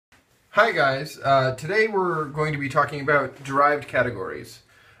Hi guys, today we're going to be talking about derived categories.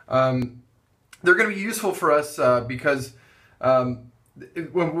 They're going to be useful for us because we've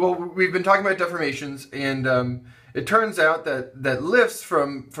been talking about deformations, and it turns out that lifts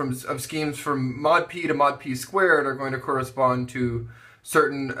of schemes from mod p to mod p squared are going to correspond to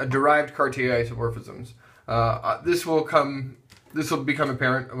certain derived Cartier isomorphisms. This will become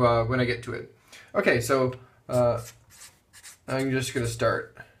apparent when I get to it. Okay, so I'm just going to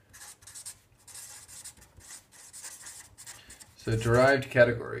start. So derived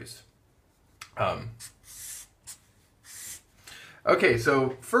categories. Okay,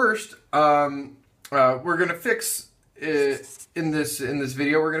 so first we're going to fix in this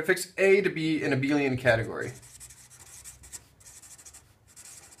video. We're going to fix A to be an abelian category.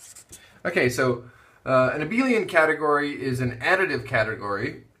 Okay, so an abelian category is an additive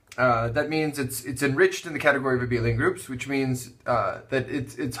category. That means it's enriched in the category of abelian groups, which means that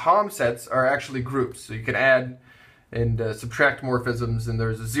its Hom sets are actually groups. So you can add and subtract morphisms, and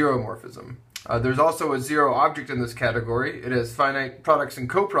there's a zero morphism. There's also a zero object in this category. It has finite products and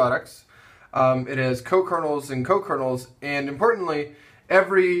coproducts. It has cokernels and cokernels, and importantly,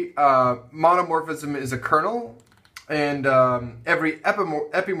 every monomorphism is a kernel, and every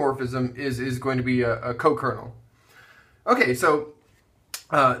epimorphism is going to be a cokernel. Okay, so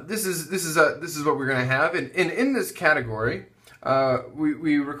this is what we're going to have, and in this category,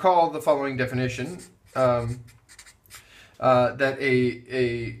 we recall the following definition. That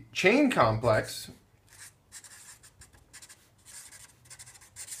a chain complex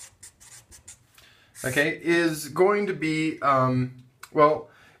is going to be, well,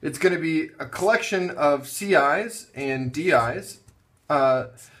 it's going to be a collection of CIs and DIs.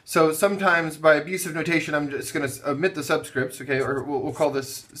 So sometimes by abusive notation, I'm just going to omit the subscripts, okay, or we'll call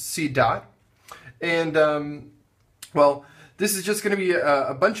this C dot. And, well, this is just going to be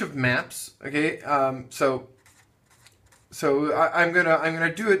a bunch of maps, okay, So I'm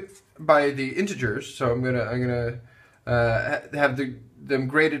gonna do it by the integers. So I'm gonna have them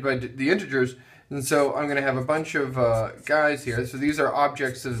graded by the integers, and so I'm gonna have a bunch of guys here. So these are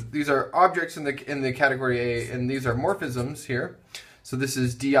objects in the category A, and these are morphisms here. So this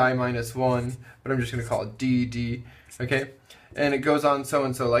is di minus 1, but I'm just gonna call it dd. Okay, and it goes on so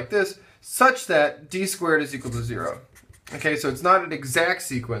and so like this, such that d squared is equal to 0. Okay, so it's not an exact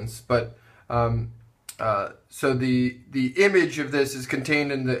sequence, but so the image of this is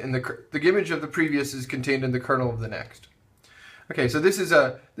contained in the image of the previous is contained in the kernel of the next. Okay, so this is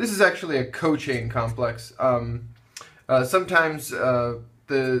actually a cochain complex. Sometimes you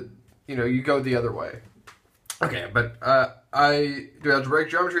go the other way. Okay, but I do algebraic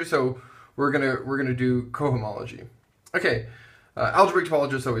geometry, so we're gonna do cohomology. Okay, algebraic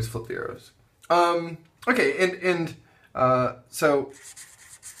topologists always flip the arrows. Okay, so.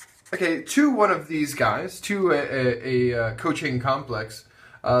 Okay, to one of these guys, to a cochain complex,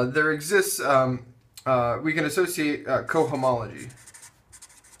 there exists, we can associate cohomology.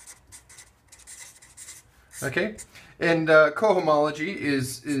 Okay, and cohomology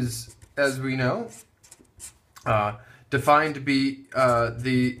is, as we know, defined to be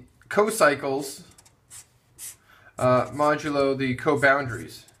the cocycles modulo the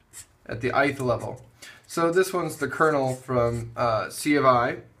coboundaries at the ith level. So this one's the kernel from C of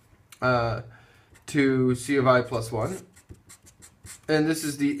I to C of I plus 1, and this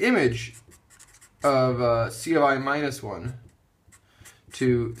is the image of C of I minus 1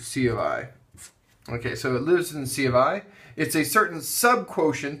 to C of I. Okay, so it lives in C of I. It's a certain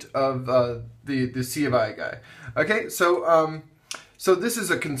subquotient of the C of I guy. Okay, so so this is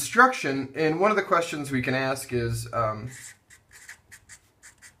a construction, and one of the questions we can ask is how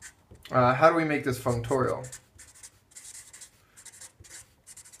do we make this functorial?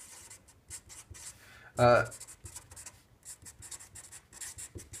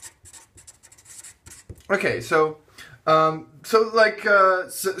 Okay, so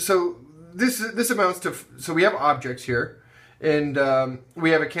this amounts to, so we have objects here, and we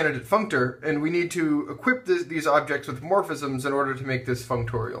have a candidate functor, and we need to equip these objects with morphisms in order to make this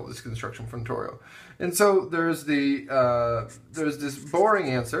functorial, this construction functorial. And so there's this boring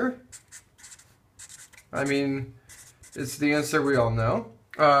answer. I mean, it's the answer we all know.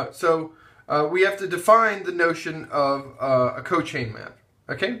 We have to define the notion of a cochain map.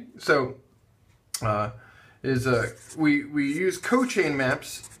 Okay, so we use cochain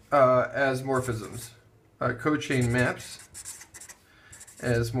maps as morphisms. Cochain maps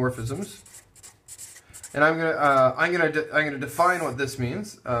as morphisms, and I'm gonna define what this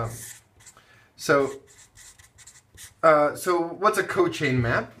means. So what's a cochain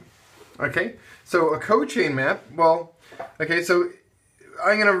map? Okay, so a cochain map. Well, okay, so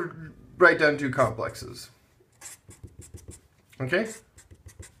I'm gonna write down two complexes. Okay?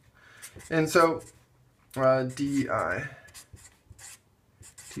 And so di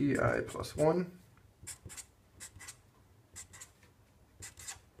plus 1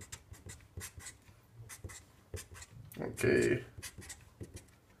 okay.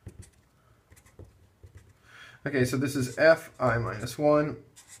 Okay, so this is fi minus 1,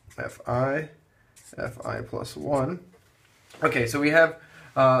 fi plus 1. Okay, so we have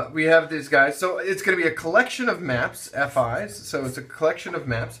these guys. So it's going to be a collection of maps, fi's. So it's a collection of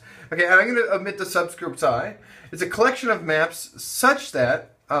maps. Okay, and I'm going to omit the subscript I. It's a collection of maps such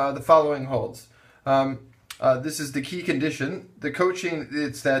that the following holds. This is the key condition. The cochain,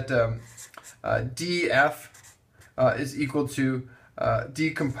 it's that df is equal to d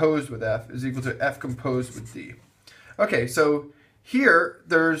composed with f is equal to f composed with d. Okay, so here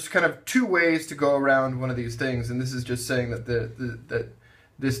there's kind of two ways to go around one of these things, and this is just saying that that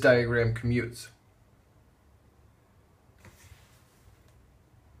this diagram commutes.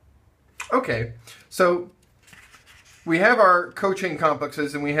 Okay, so we have our cochain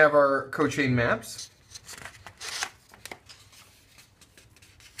complexes and we have our cochain maps.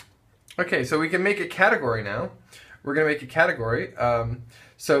 Okay, so we can make a category now. We're going to make a category.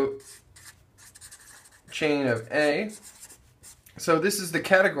 So chain of A. So this is the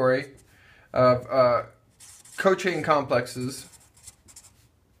category of cochain complexes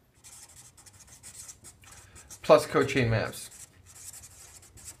plus cochain maps.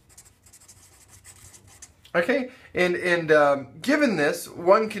 Okay, and given this,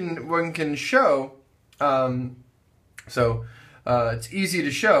 one can show. So it's easy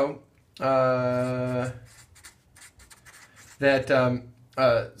to show that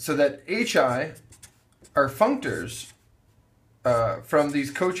so that hi are functors from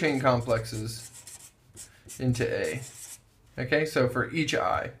these cochain complexes into A. Okay, so for each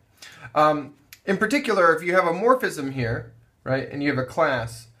I. In particular, if you have a morphism here, right, and you have a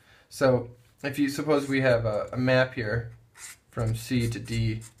class, so if you suppose we have a map here from C to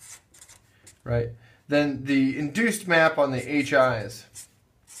D, right, then the induced map on the HIs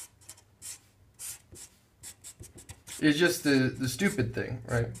is just the stupid thing,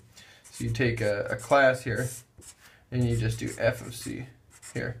 right? So you take a class here, and you just do f of C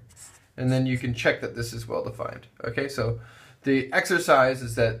here. And then you can check that this is well defined. Okay, so the exercise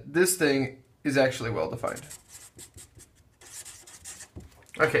is that this thing is actually well defined.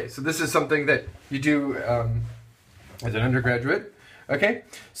 Okay, so this is something that you do as an undergraduate. Okay,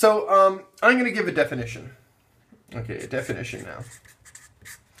 so I'm going to give a definition. Okay, a definition now.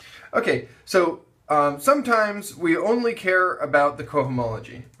 Okay, so sometimes we only care about the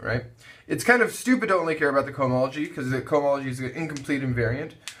cohomology, right? It's kind of stupid to only care about the cohomology because the cohomology is an incomplete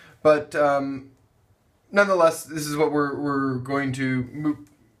invariant, but nonetheless, this is what we're going to move.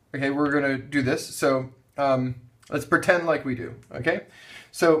 Okay, we're going to do this. So let's pretend like we do. Okay,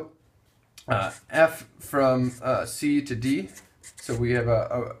 so f from C to D. So we have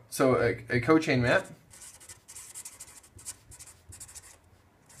a cochain map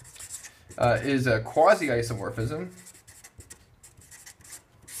is a quasi-isomorphism.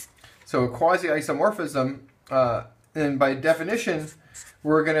 So a quasi-isomorphism, and by definition,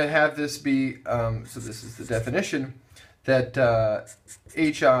 we're going to have this be, so this is the definition, that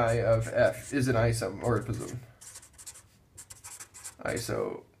hi of f is an isomorphism.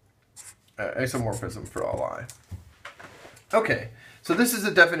 Isomorphism for all I. Okay, so this is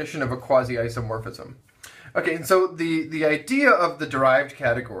a definition of a quasi-isomorphism. Okay, and so the idea of the derived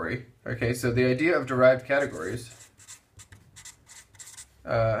category, okay, so the idea of derived categories,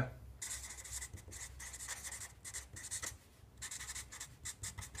 so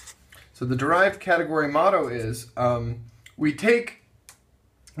the derived category motto is we take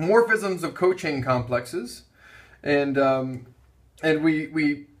morphisms of cochain complexes, and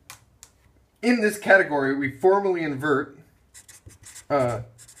we in this category we formally invert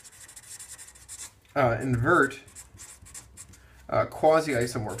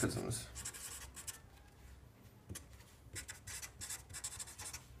quasi-isomorphisms.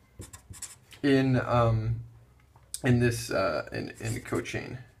 In this in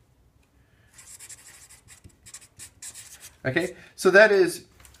cochain. Okay, so that is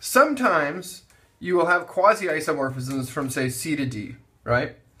sometimes you will have quasi-isomorphisms from say C to D,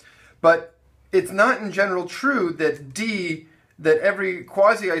 right? But it's not in general true that every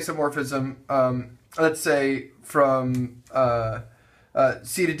quasi-isomorphism, let's say from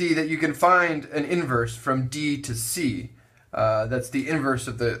C to D, that you can find an inverse from D to C. That's the inverse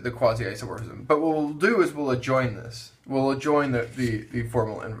of the quasi-isomorphism. But what we'll do is we'll adjoin this. We'll adjoin the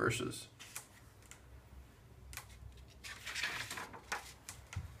formal inverses.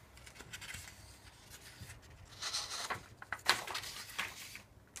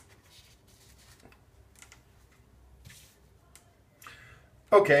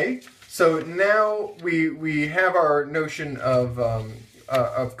 Okay, so now we have our notion of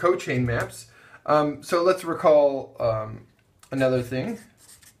cochain maps. So let's recall another thing.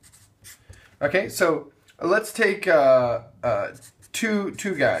 Okay, so let's take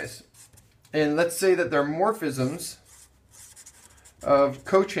two guys, and let's say that they're morphisms of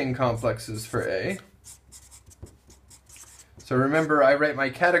cochain complexes for A. So remember, I write my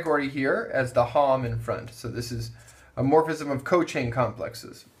category here as the HOM in front. So this is a morphism of cochain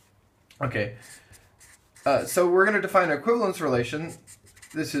complexes. Okay, so we're going to define an equivalence relation.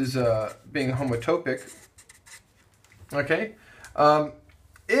 This is being homotopic. Okay,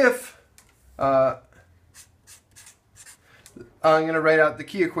 if I'm going to write out the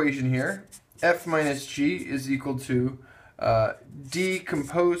key equation here. F minus G is equal to D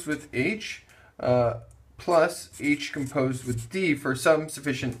composed with H plus H composed with D for some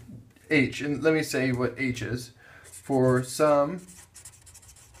sufficient H. And let me say what H is. For some,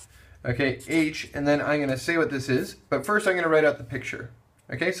 okay, H, and then I'm going to say what this is. But first I'm going to write out the picture.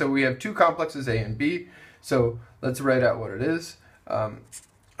 Okay, so we have two complexes A and B. So let's write out what it is.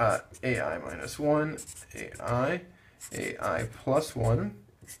 AI minus 1, AI plus 1,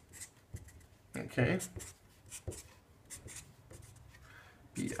 okay,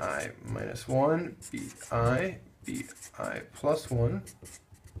 BI minus 1, BI plus 1,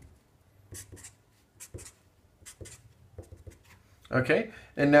 okay,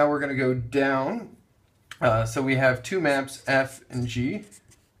 and now we're going to go down, so we have two maps, F and G.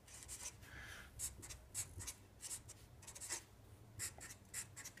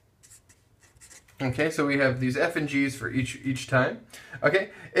 Okay, so we have these F and G's for each time. Okay,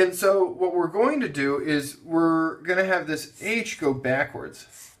 and so what we're going to do is we're going to have this H go backwards.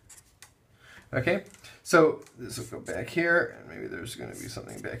 Okay, so this will go back here, and maybe there's going to be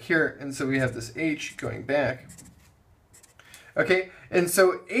something back here, and so we have this H going back. Okay, and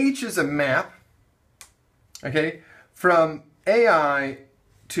so H is a map, okay, from AI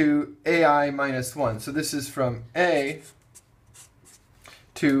to AI minus 1. So this is from A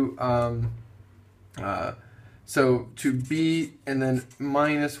to so to B and then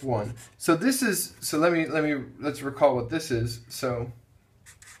minus 1. So this is, so let's recall what this is. So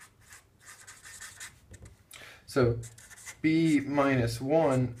B minus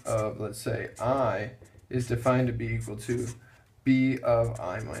 1 of, let's say, I is defined to be equal to B of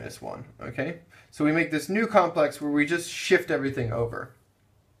I minus 1. Okay? So we make this new complex where we just shift everything over.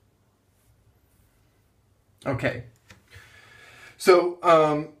 Okay. So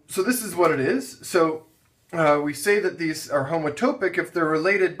so this is what it is. So we say that these are homotopic if they're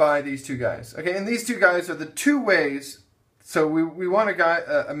related by these two guys. Okay, and these two guys are the two ways. So we want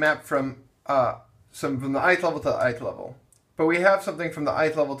a map from from the ith level to the ith level, but we have something from the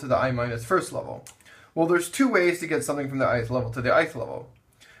ith level to the I minus first level. Well, there's two ways to get something from the ith level to the ith level.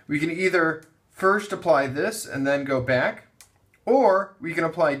 We can either first apply this and then go back, or we can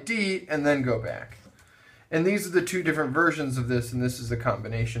apply D and then go back. And these are the two different versions of this, and this is a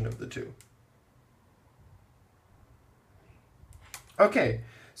combination of the two. Okay,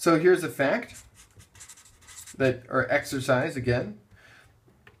 so here's a fact that, or exercise again.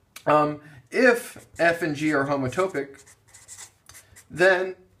 If F and G are homotopic,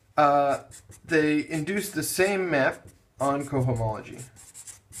 then they induce the same map on cohomology.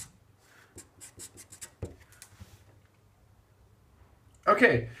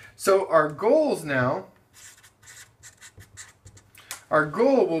 Okay, so our goals now, our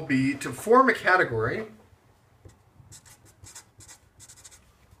goal will be to form a category,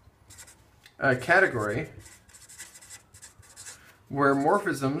 where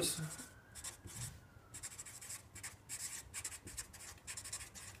morphisms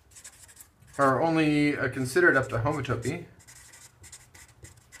are only considered up to homotopy.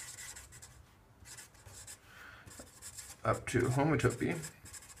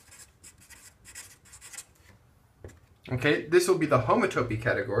 Okay, this will be the homotopy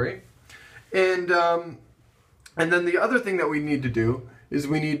category. And then the other thing that we need to do is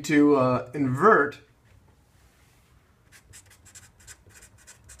we need to invert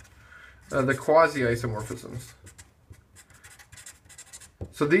the quasi-isomorphisms.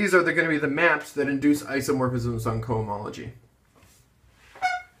 So these are going to be the maps that induce isomorphisms on cohomology.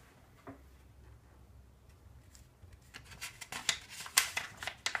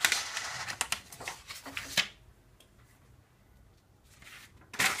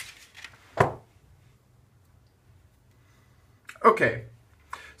 Okay,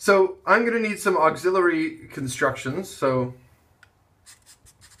 so I'm going to need some auxiliary constructions. So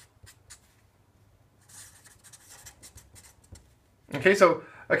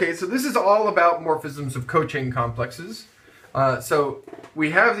so this is all about morphisms of cochain complexes. So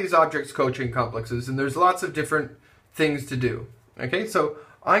we have these objects cochain complexes, and there's lots of different things to do. Okay, so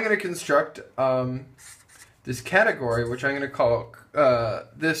I'm going to construct this category, which I'm going to call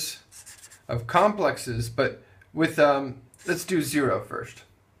this of complexes, but with, let's do 0 first.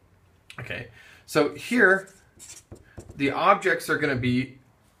 Okay, so here, the objects are going to be,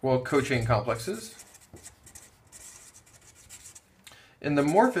 well, cochain complexes. And the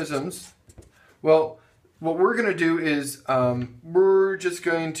morphisms, well, what we're going to do is we're just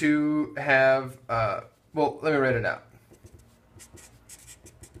going to have, well, let me write it out.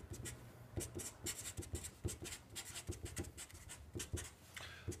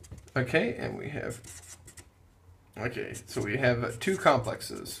 Okay, and we have, okay, so we have 2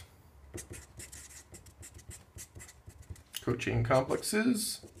 complexes. Cochain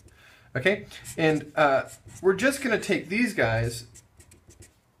complexes. Okay, and we're just going to take these guys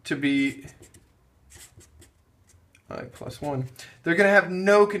to be I plus 1. They're going to have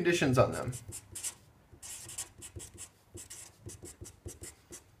no conditions on them.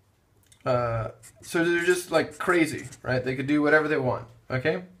 So they're just like crazy, right? They could do whatever they want,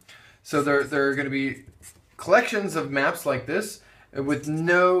 okay? So they're going to be collections of maps like this with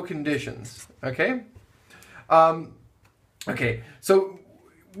no conditions, okay? Okay, so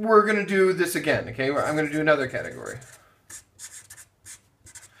we're going to do this again, okay? I'm going to do another category.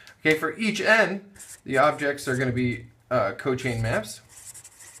 Okay, for each n, the objects are going to be cochain maps.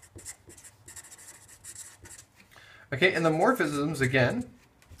 Okay, and the morphisms again.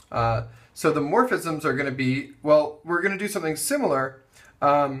 So the morphisms are going to be, well, we're going to do something similar.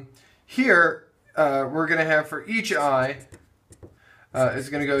 Here, we're going to have for each I, is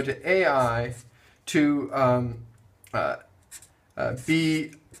going to go to AI to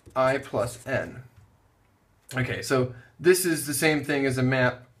bi plus n. Okay, so this is the same thing as a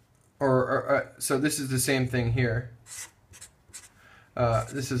map, so this is the same thing here.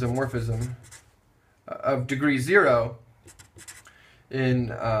 This is a morphism of degree 0 in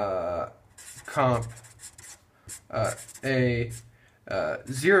comp a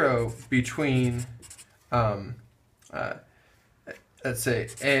 0 between let's say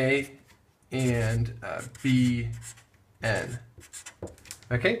A and Bn.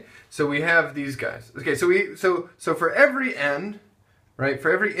 Okay, so we have these guys. Okay, so for every n, right, for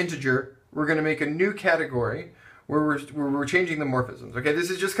every integer, we're going to make a new category where we're changing the morphisms. Okay, this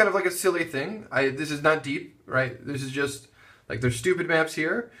is just kind of like a silly thing. This is not deep, right? This is just like there's stupid maps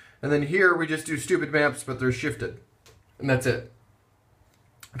here, and then here we just do stupid maps, but they're shifted, and that's it.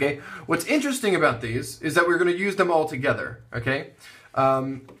 Okay, what's interesting about these is that we're going to use them all together. Okay,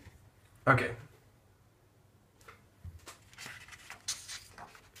 okay.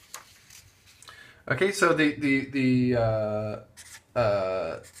 Okay, so the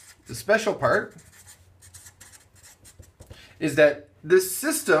special part is that this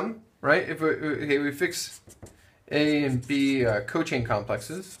system, right? If we fix A and B cochain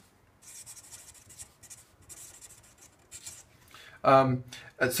complexes.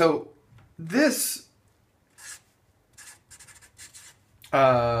 So this,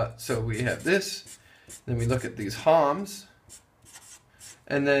 so we have this, then we look at these HOMs,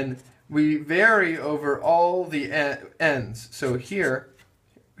 and then we vary over all the ends. So here,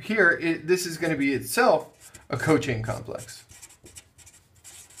 this is going to be itself a cochain complex.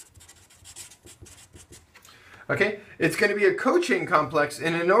 Okay, it's going to be a cochain complex,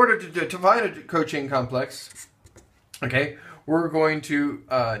 and in order to define a cochain complex, okay, we're going to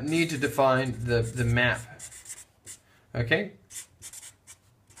need to define the map. Okay,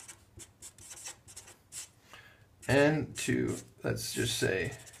 and to, let's just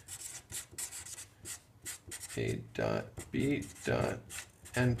say A dot B dot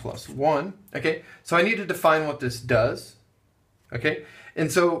n plus 1. Okay, so I need to define what this does. Okay,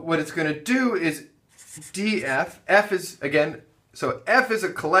 and so what it's going to do is df. F is, again, so F is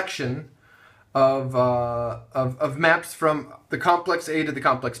a collection of maps from the complex A to the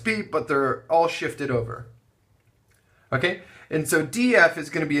complex B, but they're all shifted over. Okay, and so df is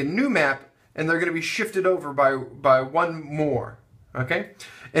going to be a new map, and they're going to be shifted over by one more. Okay,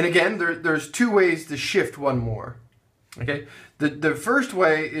 and again, there's 2 ways to shift one more. Okay, the first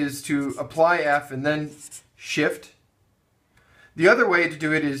way is to apply F and then shift. The other way to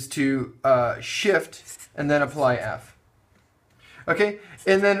do it is to shift and then apply F. Okay,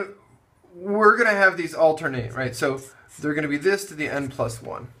 and then we're going to have these alternate, right? So they're going to be this to the n plus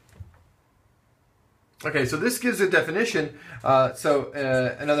 1. Okay, so this gives a definition.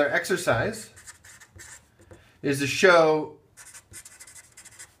 Another exercise is to show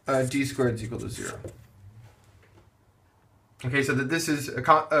d squared is equal to 0. Okay, so that this is a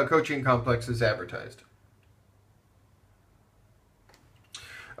cochain complex as advertised.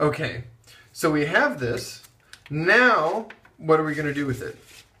 Okay, so we have this. Now, what are we going to do with it?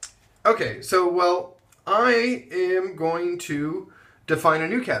 Okay, so, well, I am going to define a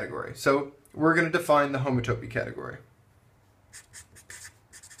new category. So we're going to define the homotopy category.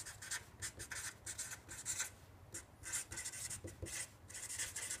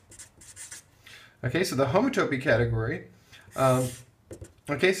 Okay, so the homotopy category,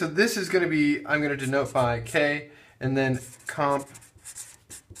 okay, so this is going to be, I'm going to denote by K and then comp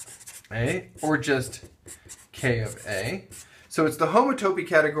A, or just K of A. So it's the homotopy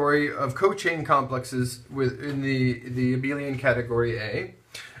category of cochain complexes within the abelian category A.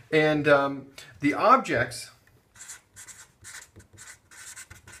 And the objects,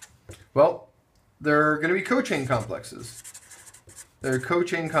 well, they're going to be cochain complexes. They're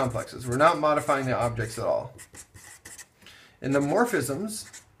cochain complexes. We're not modifying the objects at all. And the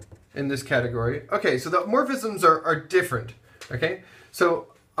morphisms in this category, okay, so the morphisms are different, okay? So,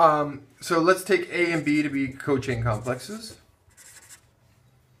 so let's take A and B to be cochain complexes.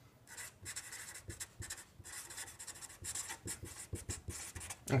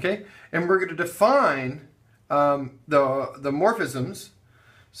 Okay, and we're going to define the morphisms.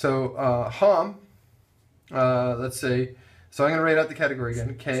 So hom, let's say, so I'm going to write out the category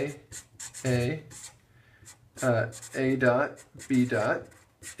again. K, A dot, B dot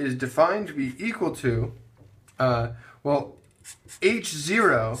is defined to be equal to, well,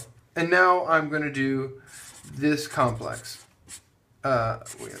 H0, and now I'm going to do this complex. We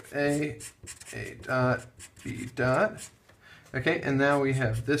have A dot, B dot. Okay, and now we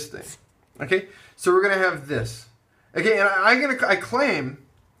have this thing. Okay, so we're going to have this. Okay, and I claim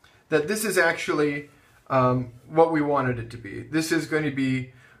that this is actually what we wanted it to be. This is going to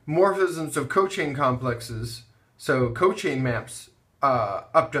be morphisms of cochain complexes, so cochain maps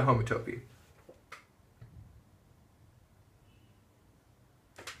up to homotopy.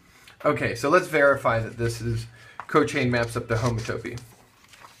 Okay, so let's verify that this is cochain maps up to homotopy.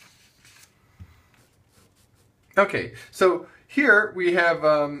 Okay, so here we have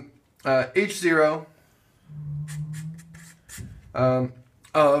H0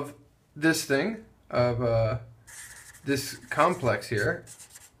 of this thing, of this complex here.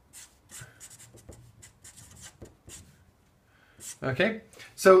 Okay,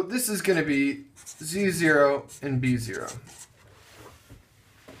 so this is going to be Z0 and B0.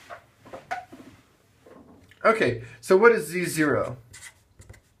 Okay, so what is Z0?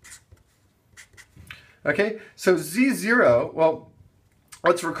 Okay, so Z0, well,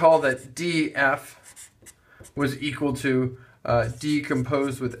 let's recall that df was equal to d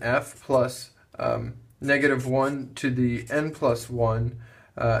composed with f plus -1 to the n plus 1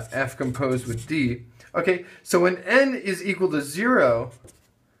 f composed with d. Okay, so when n is equal to 0,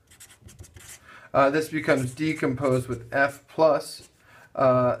 this becomes d composed with f plus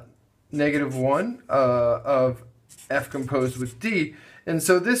 -1 of f composed with d. And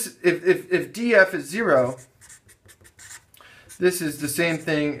so this, if df is 0, this is the same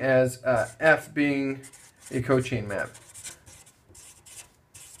thing as f being a cochain map.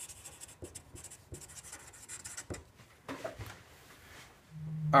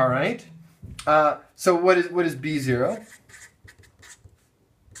 All right. So what is B0?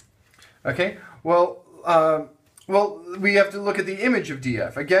 Okay. Well, we have to look at the image of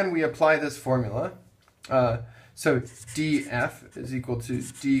df. Again, we apply this formula. So df is equal to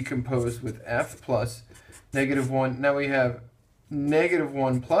d composed with f plus -1. Now we have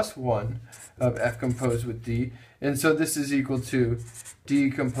 -1 plus 1 of f composed with d. And so this is equal to d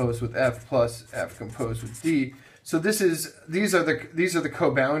composed with f plus f composed with d. So these are the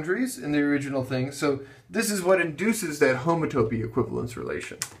co-boundaries in the original thing. So this is what induces that homotopy equivalence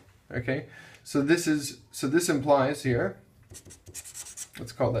relation. Okay? So this implies here,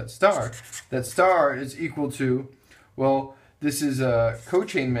 let's call that star. That star is equal to, well, this is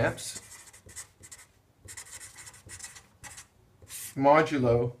cochain maps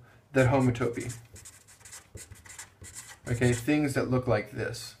modulo that homotopy. Okay, things that look like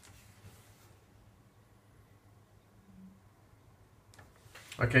this.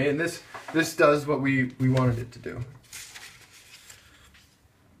 Okay, and this does what we wanted it to do.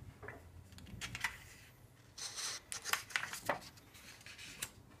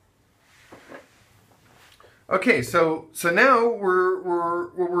 Okay, so now we're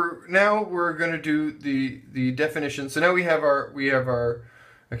going to do the definition. So now we have our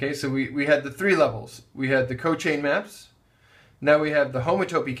okay. So we had the 3 levels. We had the cochain maps. Now we have the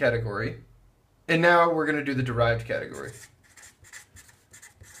homotopy category, and now we're going to do the derived category.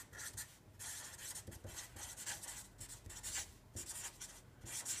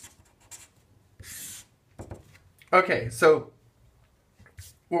 Okay, so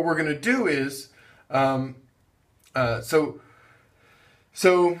what we're going to do is,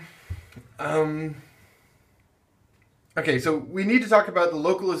 okay, so we need to talk about the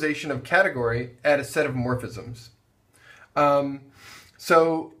localization of category at a set of morphisms.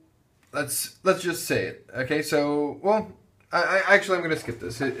 So let's just say it. Okay, so well, actually I'm going to skip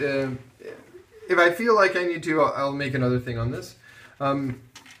this. If I feel like I need to, I'll make another thing on this.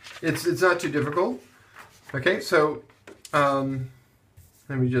 It's not too difficult. Okay, so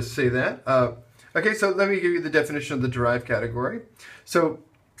let me just say that. Okay, so let me give you the definition of the derived category. So,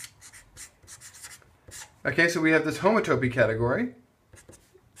 okay, so we have this homotopy category.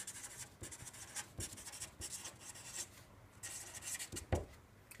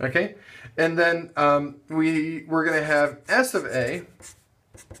 Okay, and then we're going to have S of A.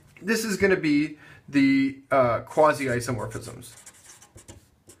 This is going to be the quasi-isomorphisms.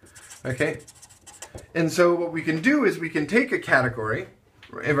 Okay, and so what we can do is we can take a category,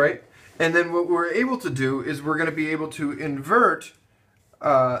 right? And then what we're able to do is we're going to be able to invert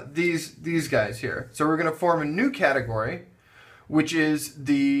these guys here. So we're going to form a new category, which is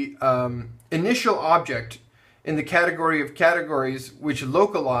the initial object in the category of categories which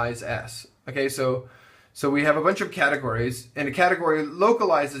localize S. Okay, so we have a bunch of categories, and a category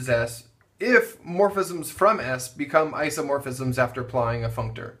localizes S if morphisms from S become isomorphisms after applying a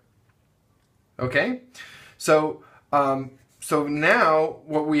functor. Okay, so now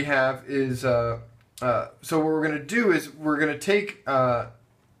what we have is so what we're going to do is we're going to take the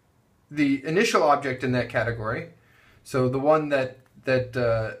initial object in that category, so the one that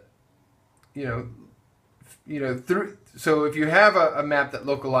so if you have a map that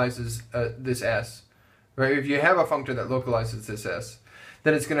localizes this S, right? If you have a functor that localizes this S,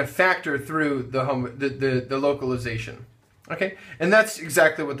 then it's going to factor through the localization. Okay, and that's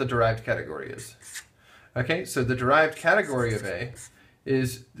exactly what the derived category is. Okay, so the derived category of A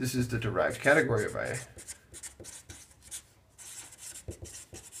is, this is the derived category of A.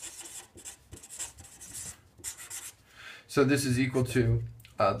 So this is equal to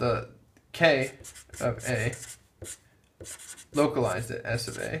the K of A localized at S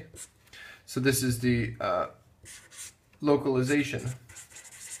of A. So this is the localization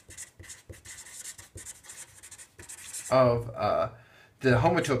of the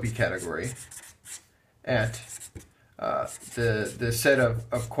homotopy category at the set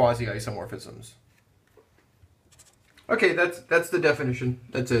of quasi-isomorphisms. Okay, that's the definition.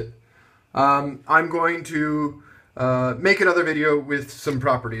 That's it. I'm going to make another video with some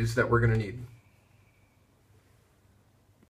properties that we're going to need.